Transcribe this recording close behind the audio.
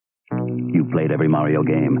You've played every Mario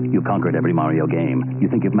game. You've conquered every Mario game. You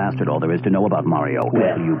think you've mastered all there is to know about Mario.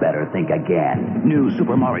 Well, you better think again. New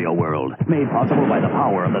Super Mario World, made possible by the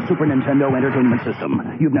power of the Super Nintendo Entertainment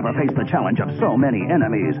System. You've never faced the challenge of so many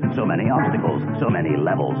enemies, so many obstacles, so many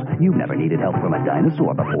levels. You've never needed help from a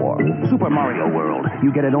dinosaur before. Super Mario World,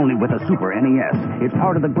 you get it only with a Super NES. It's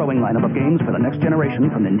part of the growing lineup of games for the next generation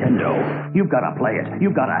from Nintendo. You've got to play it.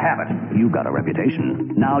 You've got to have it. You've got a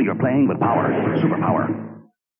reputation. Now you're playing with power. Super power.